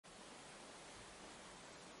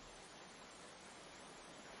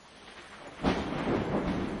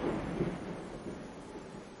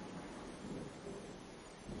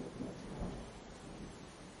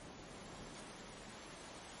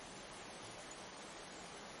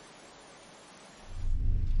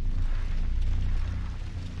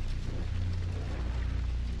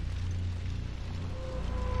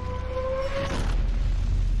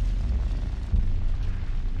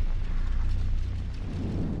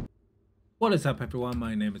What is up everyone,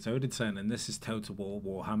 my name is Odinson and this is Total War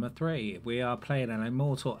Warhammer 3. We are playing an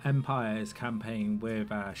Immortal Empires campaign with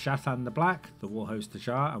Zhatan the Black, the Warhost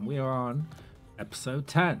Jar, and we are on episode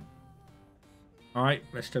 10. Alright,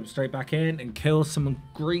 let's jump straight back in and kill some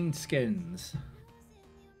greenskins.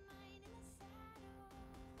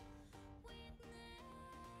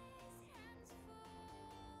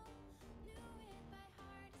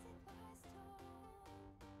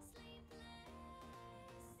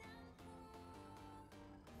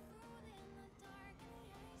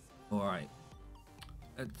 Alright,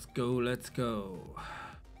 let's go.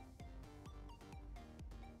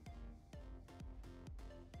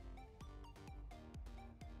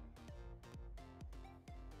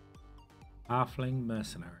 Halfling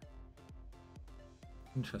mercenary.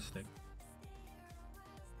 Interesting.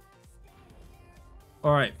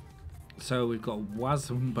 Alright, so we've got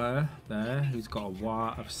Wazumba there, who's got a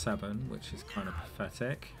War of 7, which is kind of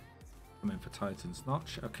pathetic. Coming for Titan's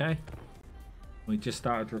Notch, okay. We just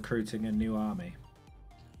started recruiting a new army.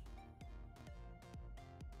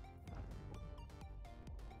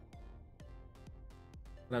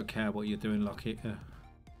 I don't care what you're doing, Lockheed.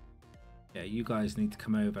 Yeah, you guys need to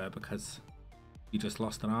come over because you just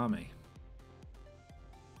lost an army.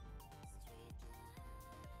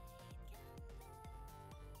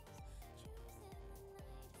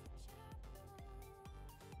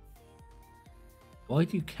 Why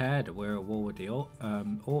do you care that we're at war with the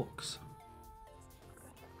orcs?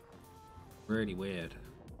 Really weird.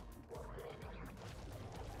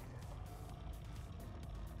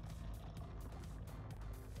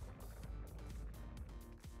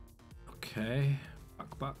 Okay,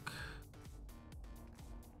 buck.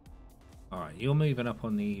 Alright, you're moving up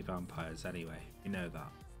on the vampires anyway, you know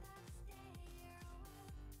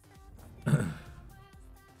that.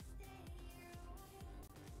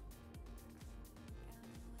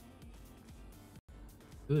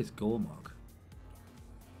 Who is Gormog?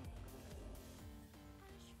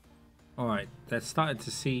 Alright, they're starting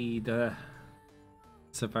to see the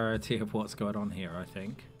severity of what's going on here, I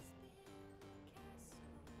think.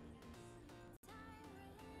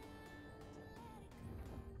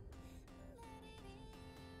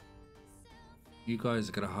 You guys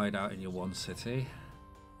are going to hide out in your one city.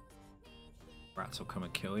 Rats will come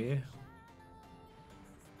and kill you.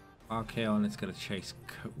 Archaon is going to chase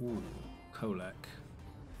Kolek.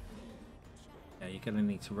 Yeah, you're going to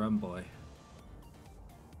need to run, boy.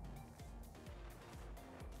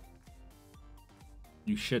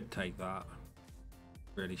 You should take that.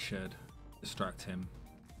 Really should. Distract him.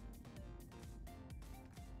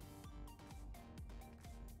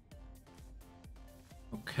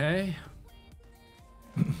 Okay.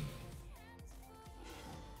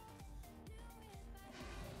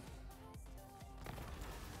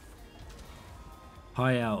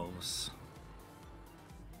 High elves.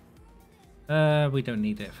 We don't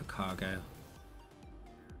need it for cargo.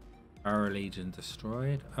 Our Legion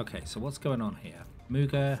destroyed. Okay, so what's going on here?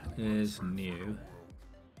 Muga is new,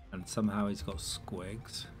 and somehow he's got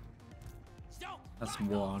squigs. That's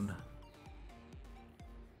 1.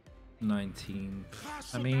 19.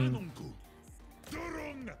 I mean,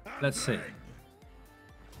 let's see.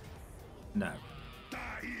 No.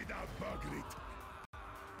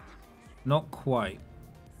 Not quite.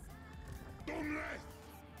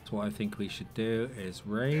 So what I think we should do is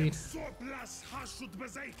raid.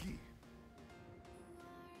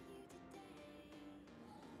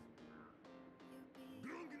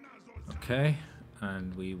 Okay,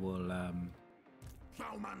 and we will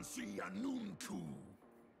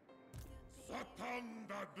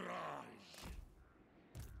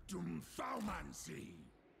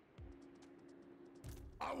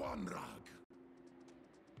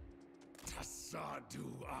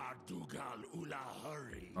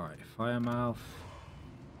alright, Firemouth,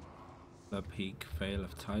 the Peak, Veil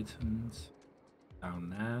of Titans, down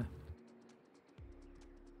there.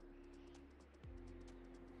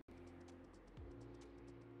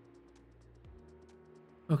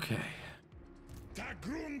 Okay. I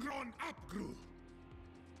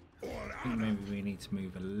think maybe we need to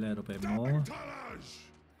move a little bit more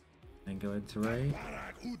and go into raid.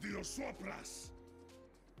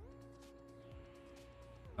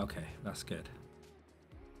 Okay, that's good.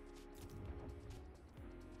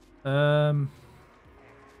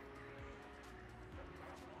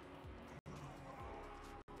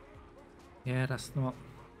 Yeah, that's not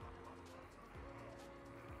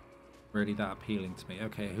really that appealing to me.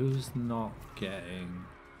 Okay, who's not getting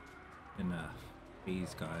enough?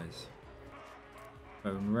 These guys.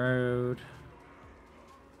 Bone Road.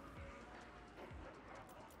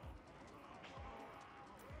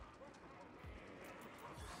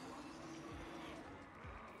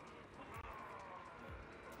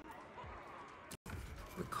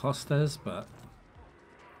 cost us, but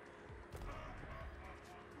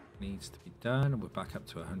needs to be done. We're back up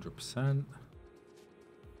to 100%.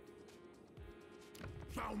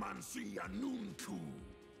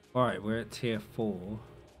 Alright, we're at tier 4.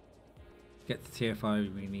 Get to tier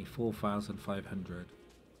 5, we need 4,500.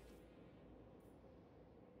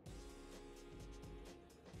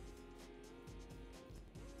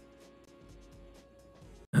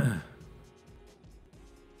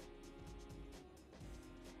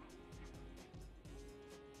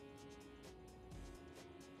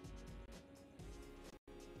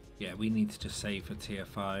 Yeah, we need to just save for tier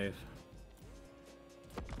 5.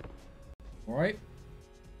 Alright.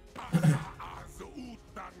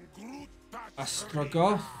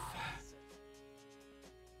 Astrogoth.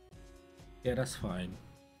 Yeah, that's fine.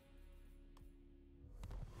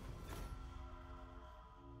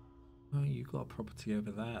 Oh, you got a property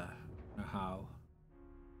over there. How?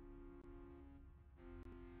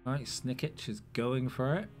 Right, Snicketch is going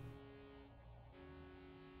for it.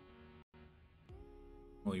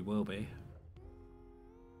 Or he will be.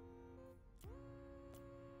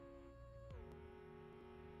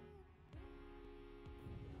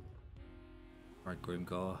 Right,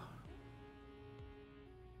 Grimgar.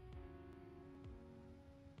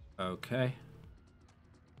 Okay.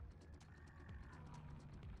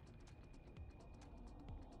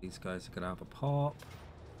 These guys are gonna have a pop.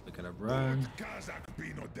 We're gonna run.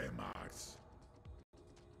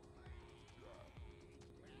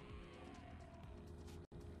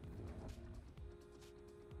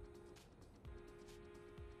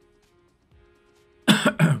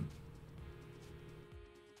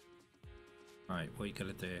 Right, what are you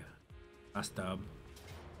gonna do? That's dumb.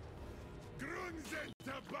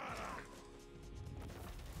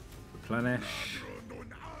 Replenish.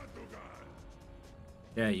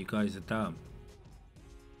 Yeah, you guys are dumb.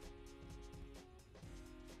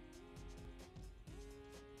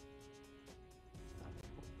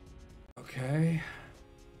 Okay.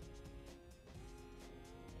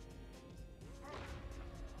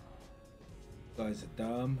 You guys are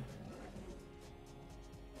dumb.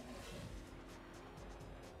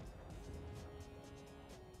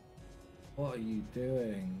 What are you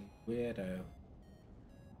doing, weirdo?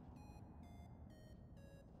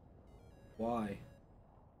 Why?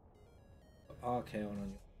 Archaon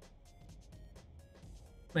on you.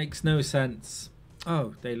 Makes no sense.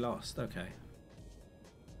 Oh, they lost. Okay.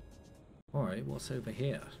 Alright, what's over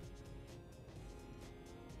here?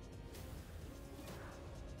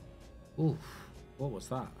 Oof, what was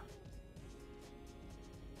that?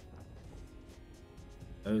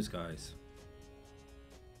 Those guys.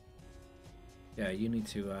 Yeah, you need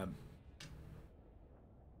to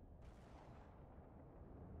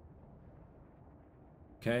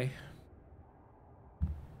okay.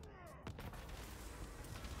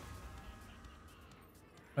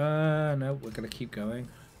 No, we're gonna keep going.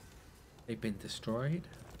 They've been destroyed.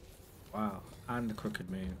 Wow, and the Crooked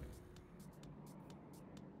Moon.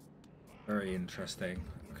 Very interesting.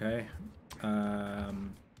 Okay.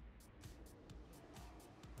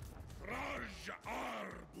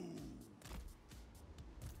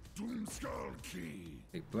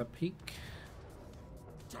 Big Blood Peak.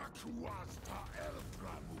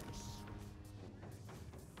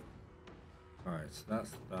 Alright, so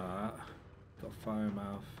that's that. Got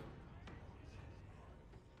Firemouth.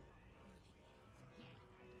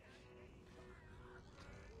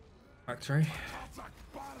 Factory.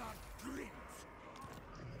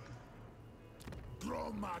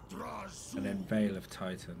 And then Veil of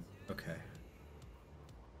Titan. Okay.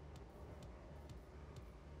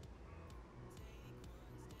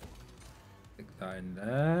 Stick that in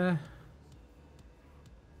there.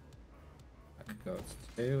 I could go to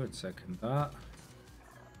 2 and second that.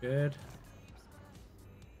 Good.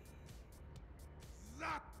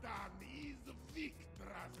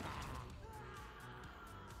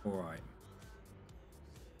 Alright.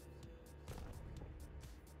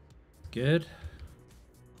 Good.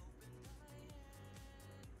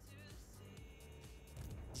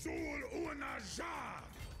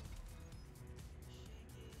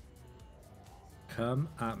 Come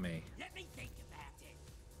at me. Let me think about it.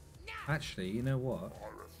 No. Actually, you know what?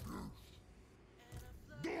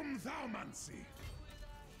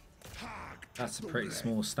 That's a pretty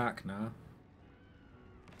small stack now.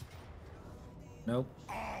 Nope.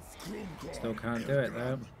 Still can't do it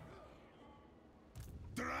though.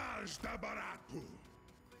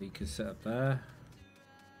 You can sit up there.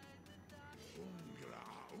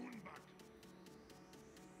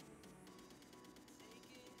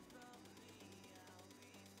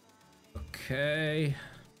 Okay.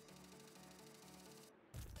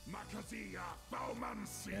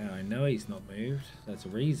 Yeah, I know he's not moved. There's a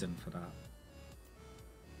reason for that.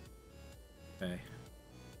 Okay.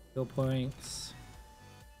 Skill points.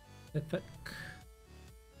 Epic.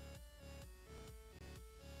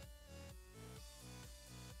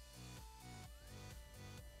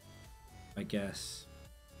 I guess.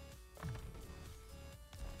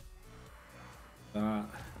 That.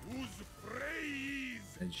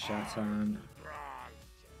 And Zhatan.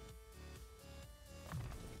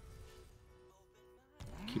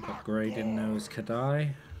 Keep upgrading those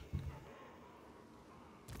Kadai.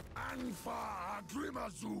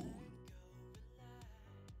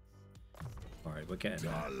 Alright, we're getting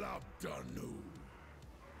there.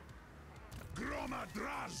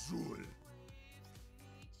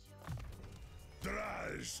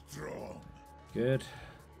 Good.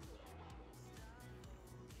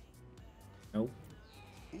 Nope.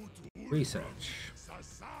 Research.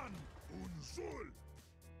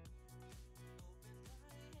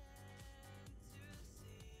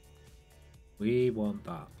 We want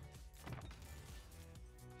that.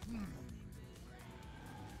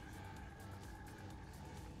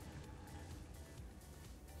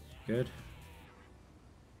 Good.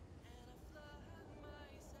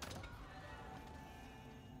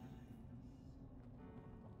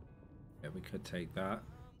 Yeah, we could take that.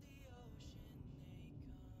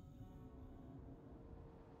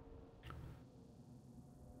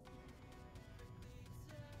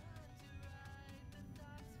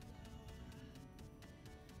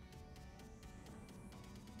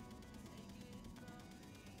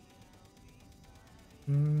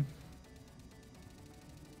 Hmm.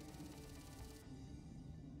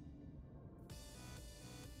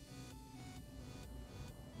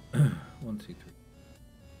 One, two, three.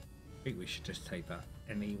 I think we should just take that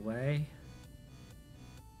anyway.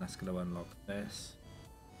 That's going to unlock this.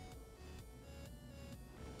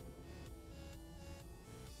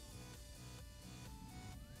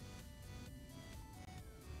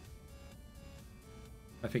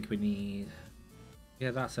 I think we need...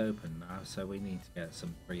 Yeah, that's open now, so we need to get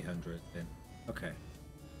some 300 in. Okay.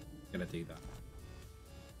 Gonna do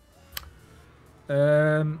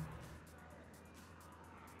that.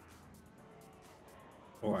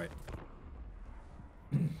 Alright.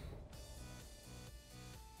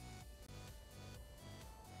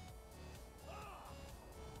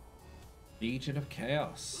 Legion of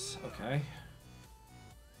Chaos. Okay.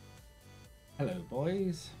 Hello,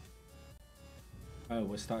 boys. Oh,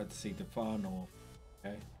 we're starting to see the far north.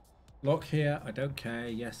 Okay. Lock here. I don't care.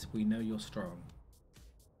 Yes, we know you're strong.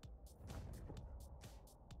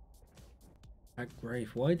 At Grave.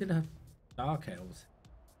 Why did I have Dark Elves?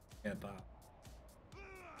 Get that.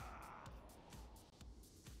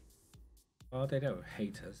 Oh, they don't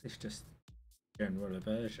hate us. It's just general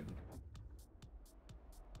aversion.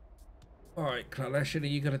 Alright, Klaleshin, are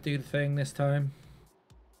you going to do the thing this time?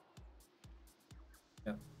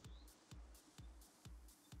 Yep.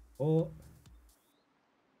 Or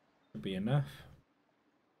should be enough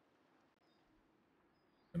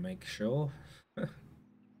to make sure.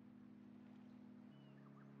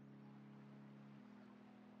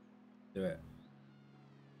 Do it.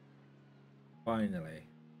 Finally.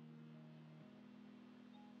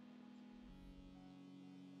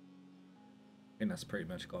 I think that's pretty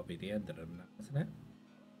much got to be the end of them now, isn't it?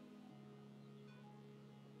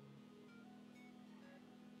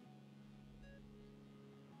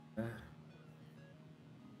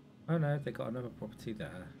 Oh no, they got another property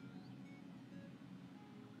there.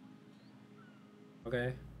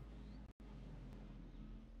 Okay.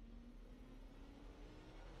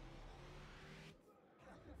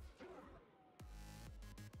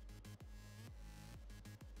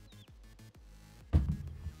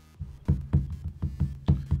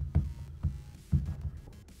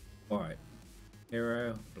 Alright.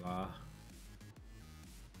 Hero, blah.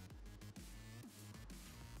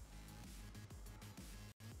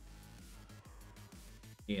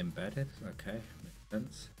 He embedded, okay, makes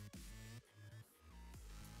sense.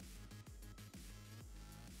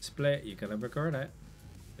 Split, you're gonna regret it.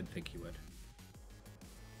 Didn't think you would.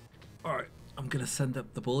 Alright, I'm gonna send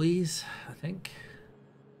up the boys, I think.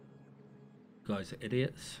 You guys are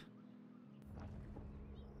idiots.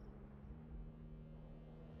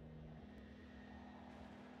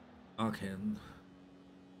 Arkin.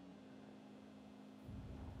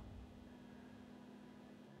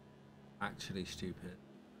 Actually stupid.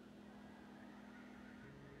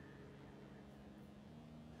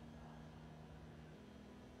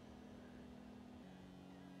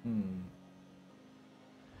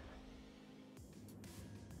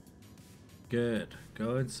 Good.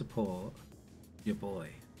 Go and support your boy.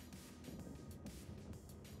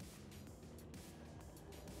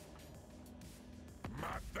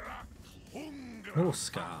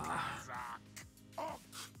 Oscar.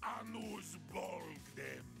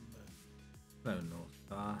 No, North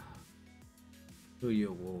Star. Who are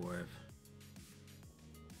you at war with?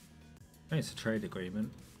 I think it's a trade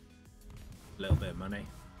agreement. A little bit of money.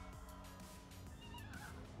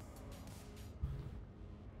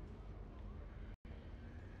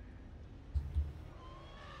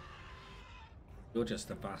 You're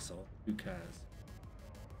just a vassal. Who cares?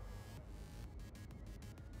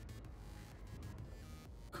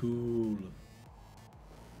 Cool.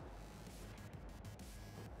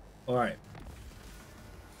 Alright.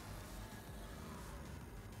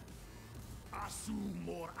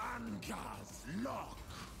 Asumor Angas Lock.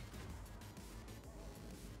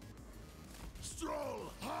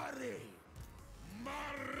 Stroll Harry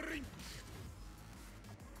Marink.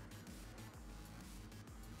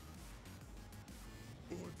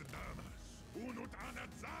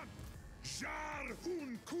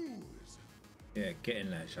 Yeah, get in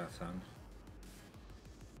there, Zhatan.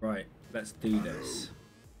 Right, let's do this.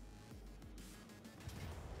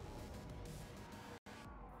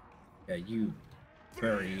 Yeah, you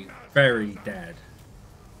very, very dead.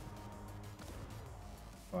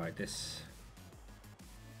 Alright, this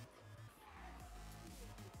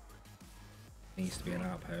needs to be an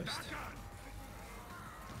outpost.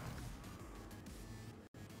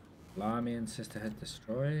 Lamian Sisterhood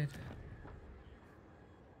destroyed.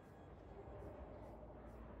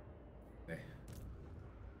 Okay.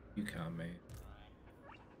 You can't move.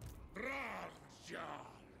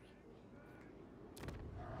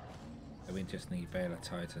 So we just need Baylor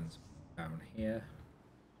Titans down here.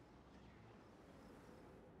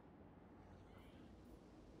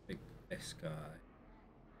 Pick this guy.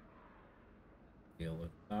 Deal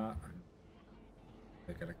with that. And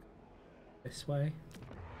we're gonna go this way.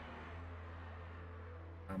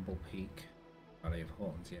 Amble Peak, Valley of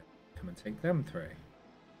Horns, yeah. Come and take them three. And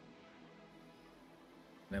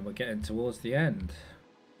then we're getting towards the end.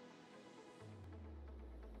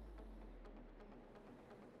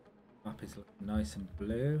 Map is looking nice and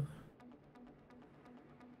blue.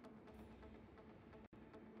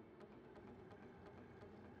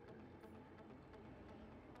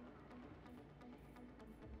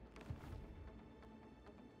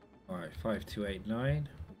 Alright, 5289.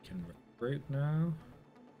 We can recruit now.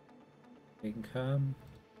 Income.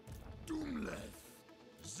 Doomleth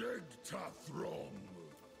Zegtathrom.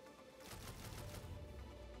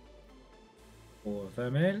 4 of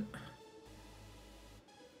them in.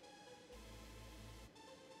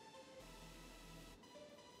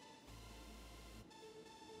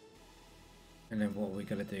 And then what are we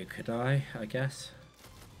gonna do? Could I guess?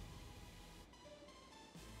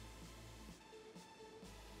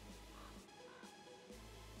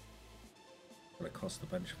 Gonna cost a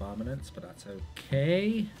bunch of armaments, but that's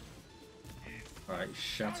okay. Alright,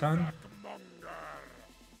 Zhatan.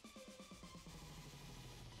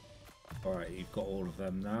 Alright, you've got all of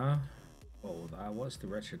them now. Oh, what's the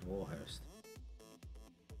Wretched Warhost?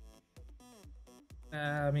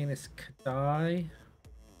 I mean, it's Kadai.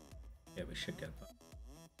 Yeah, we should get that.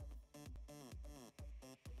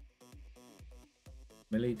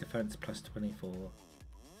 Melee defense plus 24.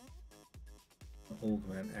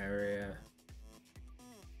 Augment area.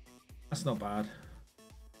 That's not bad.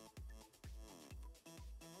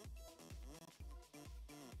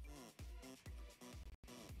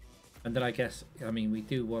 And then I guess, I mean, we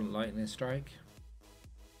do want lightning strike.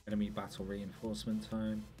 Enemy battle reinforcement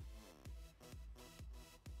time.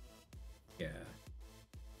 Yeah.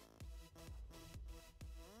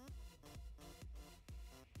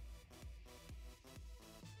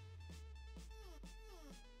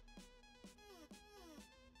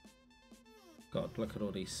 God, look at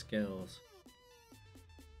all these skills.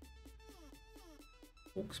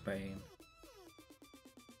 Orcsbane.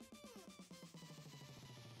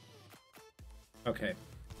 Okay.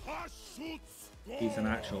 He's an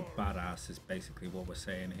actual badass is basically what we're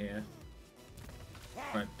saying here.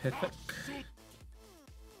 Right, Pithok.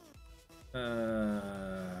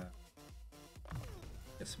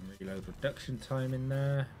 Get some reload reduction time in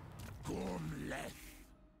there.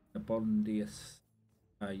 Abondius.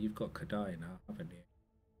 You've got Kadai now, haven't you?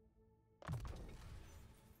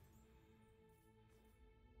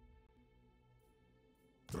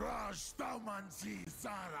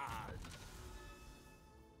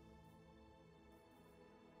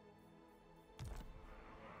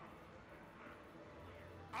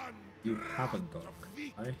 You haven't got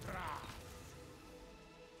Kadai.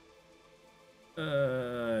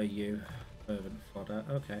 You fervent fodder.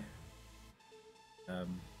 Okay.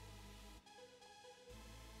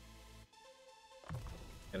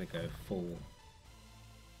 Gonna go full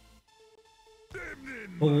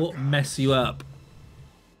Or mess you up.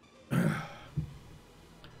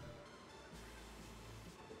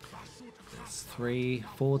 It's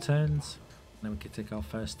 4 turns. Then we can take our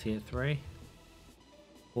first tier 3.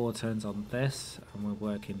 4 turns on this, and we're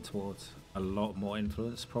working towards a lot more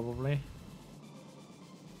influence probably.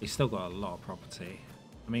 He's still got a lot of property.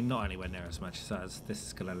 I mean, not anywhere near as much as that. This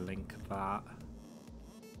is going to link that.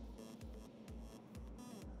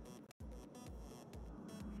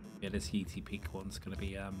 Yeah, this Yeetie Peak one's going to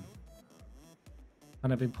be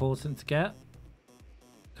kind of important to get.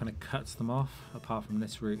 Kind of cuts them off, apart from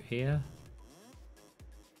this route here.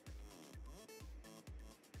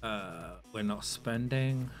 We're not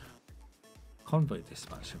spending. Convoy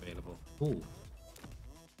dispatch available. Ooh.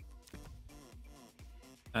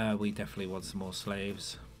 We definitely want some more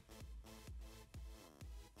slaves.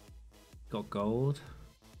 Got gold.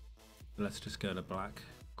 Let's just go to Black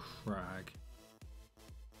Crag.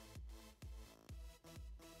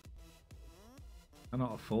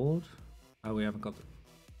 Cannot afford. Oh, we haven't got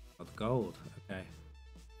the gold. Okay.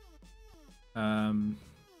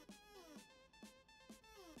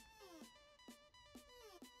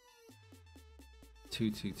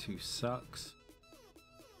 222 sucks.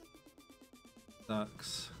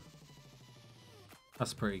 That's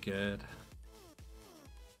pretty good.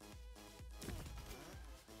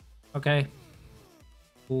 Okay.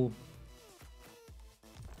 Cool.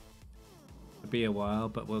 It'll be a while,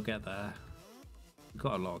 but we'll get there. We've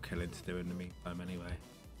got a lot of killing to do in the meantime anyway.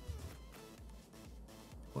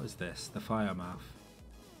 What is this? The Fire Mouth.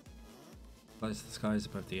 Lights the skies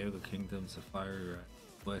above the Ogre Kingdoms, the fiery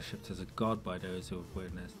worshipped as a god by those who have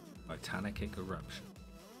witnessed titanic eruption.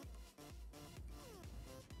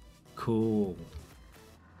 Cool.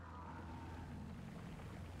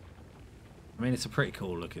 I mean, it's a pretty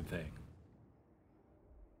cool looking thing.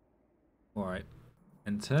 Alright.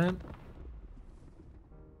 Enter.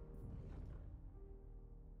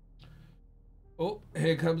 Oh,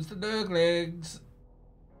 here comes the Nurglings.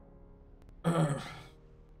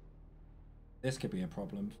 This could be a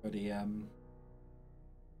problem for the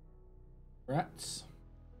rats.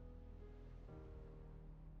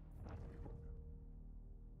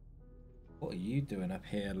 What are you doing up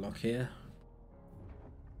here, Lockyer?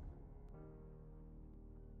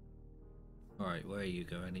 Alright, where are you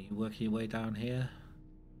going? Are you working your way down here?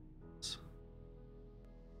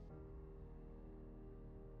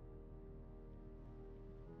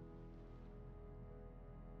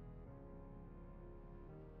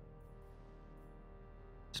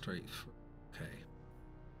 Straight through. Okay.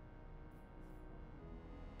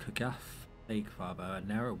 Kagath, Lakefather, and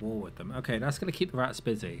now at war with them. Okay, that's going to keep the rats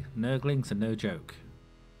busy. Nurglings are no joke.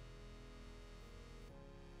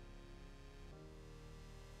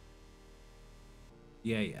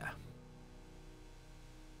 Yeah.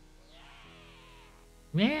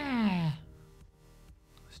 Yeah.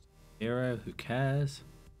 Hero, who cares?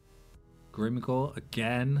 Grimgor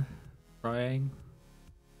again, trying.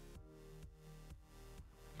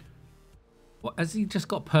 What, has he just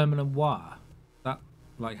got permanent wire? That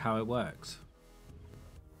like how it works?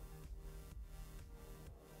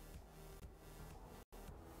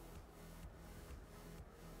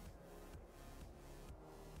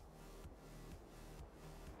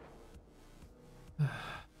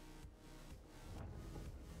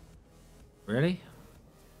 Really?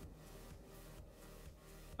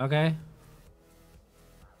 Okay.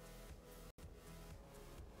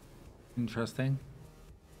 Interesting.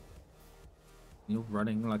 You're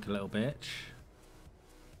running like a little bitch.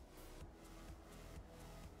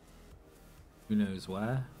 Who knows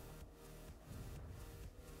where?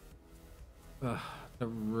 Ugh,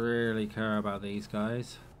 don't really care about these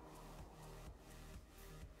guys.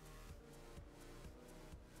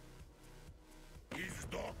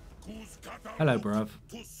 Hello, bruv.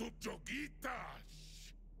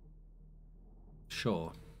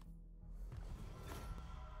 Sure.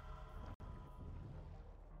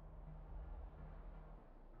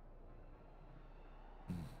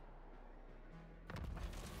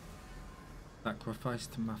 Sacrifice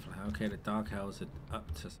to Muffler. Okay, the Dark Elves are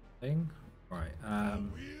up to something. Right,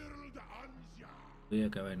 we are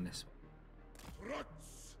going this way.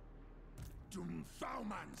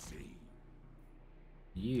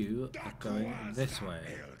 You are going this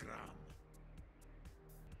way.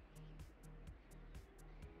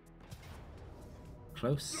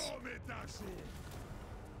 Close.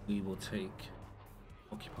 We will take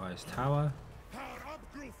Occupier's Tower.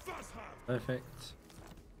 Perfect.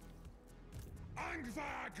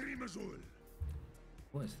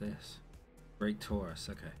 What is this? Great Taurus,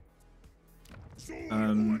 okay.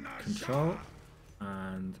 Control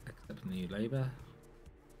and accept new labor.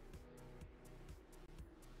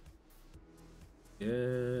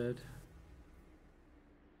 Good.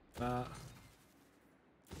 That.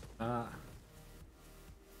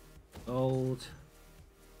 Gold.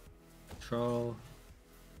 Control.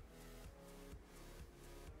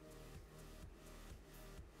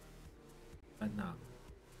 And that.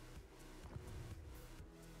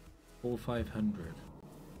 All 500.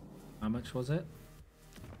 How much was it?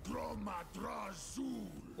 All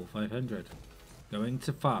 500. Going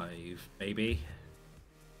to 5, baby.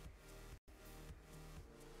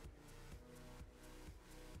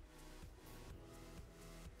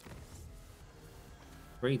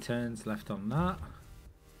 Three turns left on that.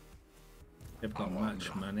 They've got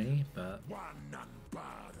much money, but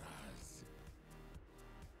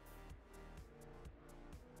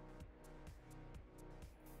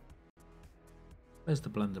where's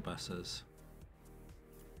the blunderbusses?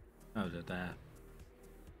 Oh, they're there.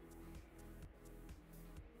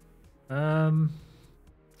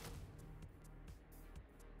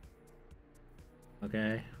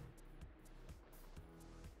 Okay.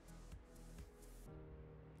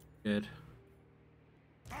 Good.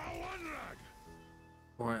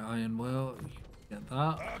 Right, Iron Will, you get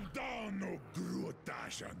that.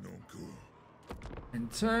 In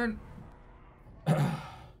turn.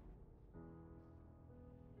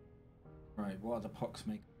 Right, what are the pox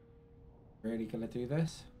make? Really gonna do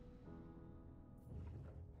this?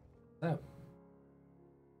 So.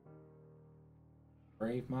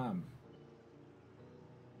 Brave man.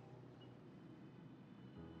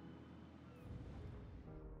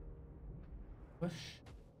 Push.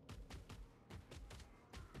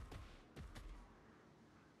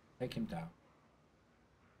 Take him down.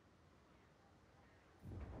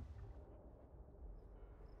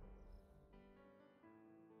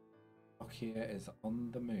 Rock here is on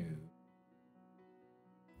the move.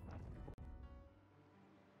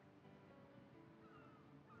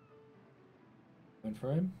 Going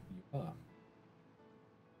for him? You are.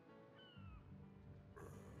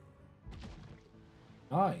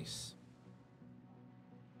 Nice.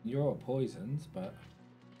 You're all poisoned, but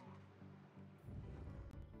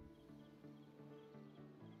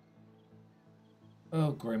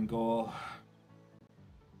oh, Grimgore.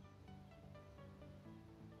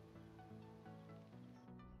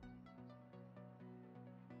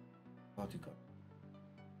 God, you got.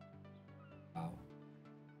 Wow.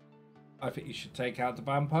 I think you should take out the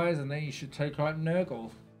vampires and then you should take out Nurgle.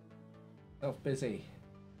 Self busy.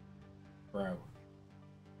 Bro.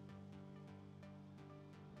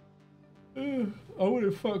 I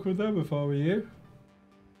wouldn't fuck with them if I were you.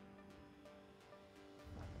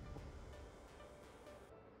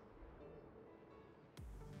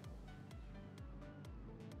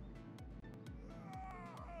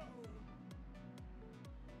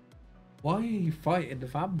 Why are you fighting the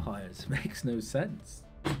vampires? Makes no sense.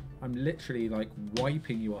 I'm literally like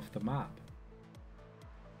wiping you off the map.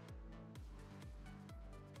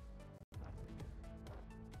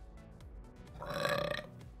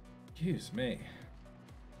 Excuse me.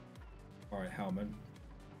 Alright, Hellman.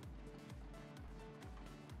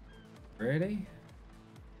 Really?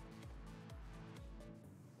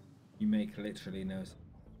 You make literally no sense.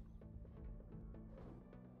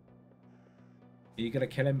 Are you gonna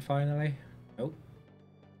kill him finally? Nope.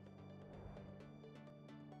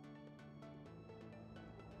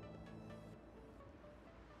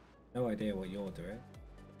 No idea what you're doing.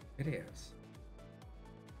 Idiots.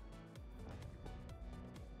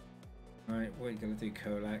 Alright, what are you gonna do,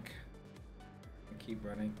 Kolak? Keep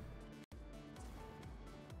running.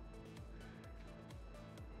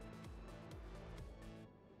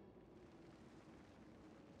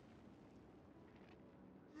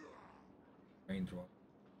 Range one.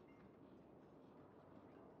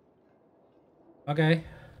 Okay.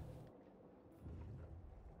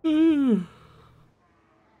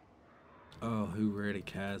 Oh, who really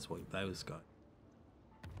cares what those got?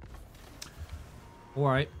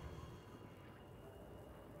 Alright.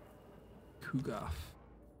 Kugaf.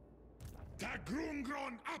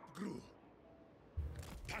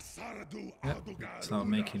 Yep. Start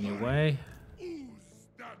making your way.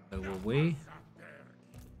 So will we.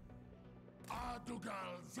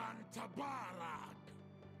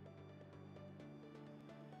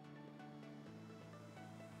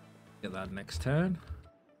 Get that next turn.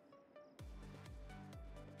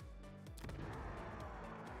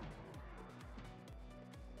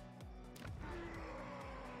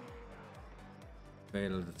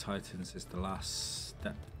 Veil of the Titans is the last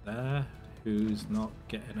step there. Who's not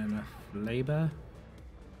getting enough labor?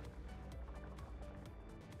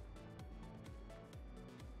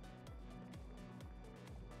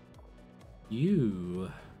 You.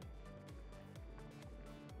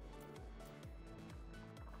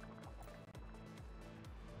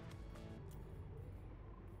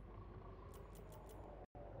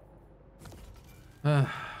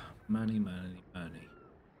 Money, money, money.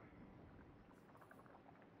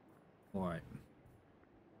 Alright.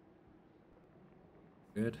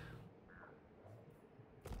 Good.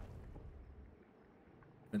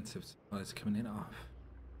 Expensive supplies coming in off.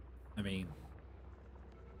 I mean,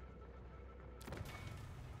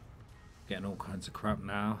 getting all kinds of crap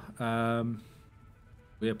now.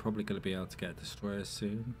 We are probably going to be able to get a destroyer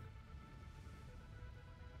soon.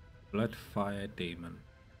 Bloodfire Demon.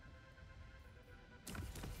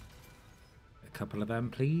 A couple of them,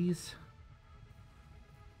 please.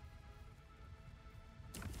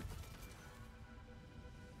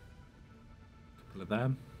 Couple of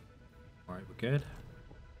them. Alright, we're good.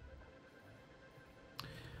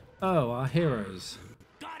 Oh, our heroes.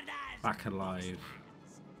 Back alive.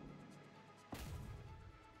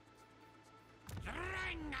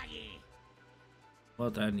 Well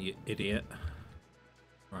done, you idiot.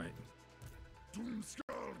 Right.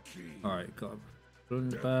 Alright, got a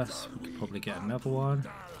blunderbuss. We could probably get another one.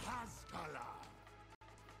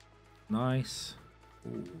 Nice.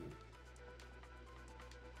 Ooh.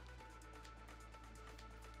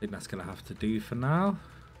 I think that's going to have to do for now.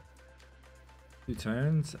 2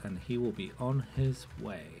 turns and he will be on his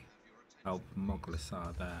way. Help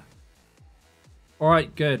Moglisar there.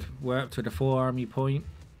 Alright, good. We're up to the 4 army point.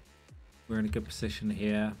 We're in a good position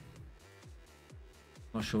here.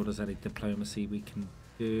 Not sure there's any diplomacy we can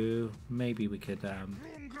do. Maybe we could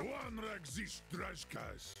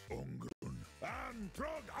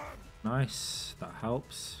nice, that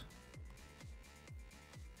helps.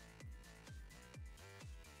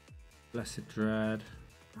 Blessed Dread.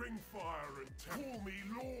 Bring fire and call me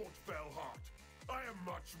Lord Fellheart. I am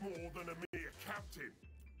much more than a mere captain.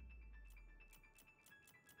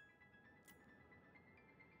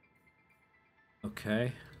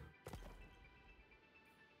 Okay.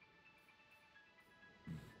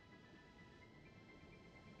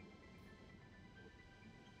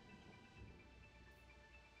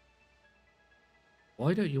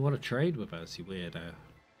 Why don't you want to trade with us, you weirdo?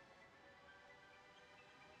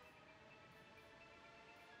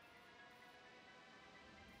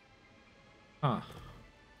 Huh.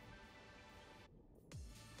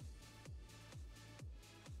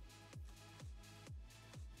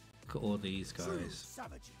 Look at all these guys.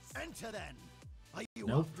 Savages. Enter then. Are you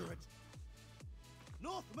Nope. after it?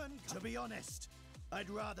 Northmen, to be honest, I'd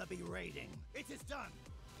rather be raiding. It is done.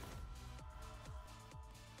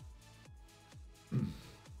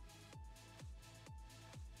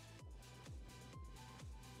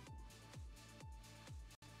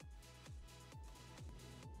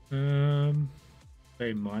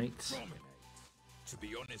 They might. To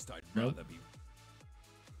be honest, I'd Nope. rather be.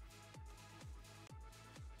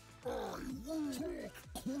 I will talk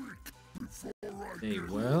quick before I They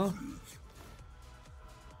will.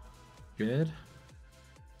 Good.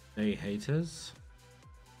 They haters.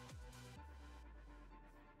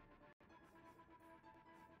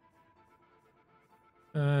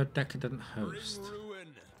 Decadent host.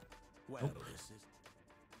 ruin. Well, this is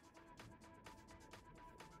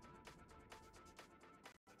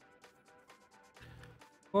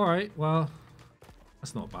Alright, well,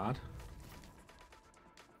 that's not bad.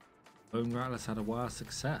 Bone Rattlers had a wild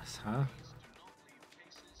success, huh?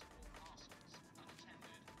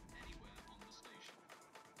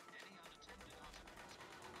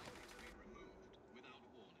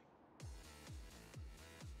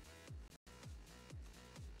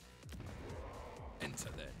 Enter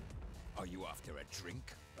then. Are you after a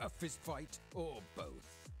drink, a fist fight, or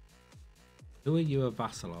both? Who are you a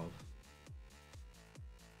vassal of?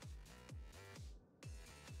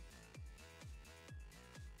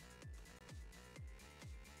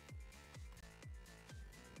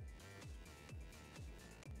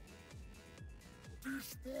 The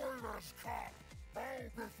spoilers come. Bow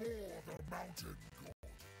before the mountain god.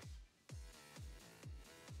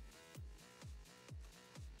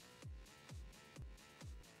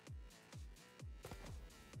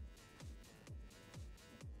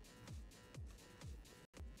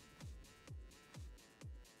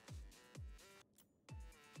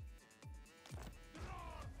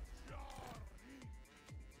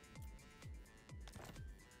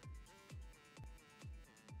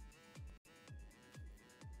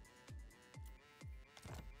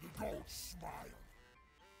 The gods smile.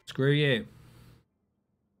 Screw you.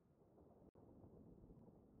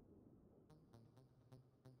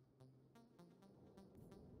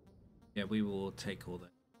 Yeah, we will take all that.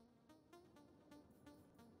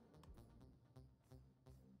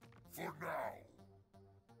 For now.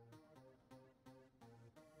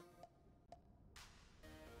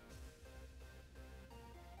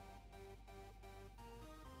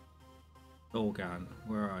 Organ,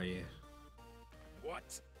 where are you?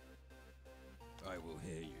 What? I will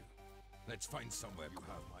hear you. Let's find somewhere you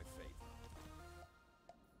have my favor.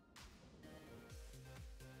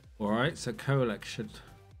 Alright, so Kolek should...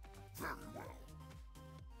 Very well.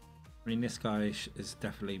 I mean, this guy is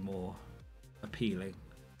definitely more appealing.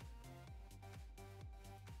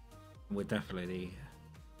 We're definitely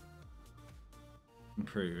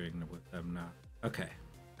improving with them now. Okay,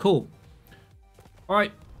 cool.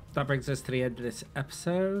 Alright, that brings us to the end of this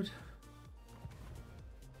episode.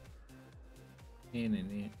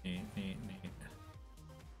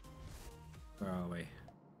 Where are we?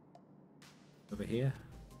 Over here?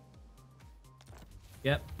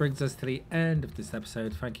 Yep, brings us to the end of this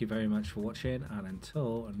episode. Thank you very much for watching, and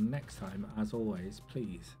until next time, as always,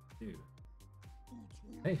 please do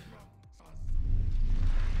stay safe.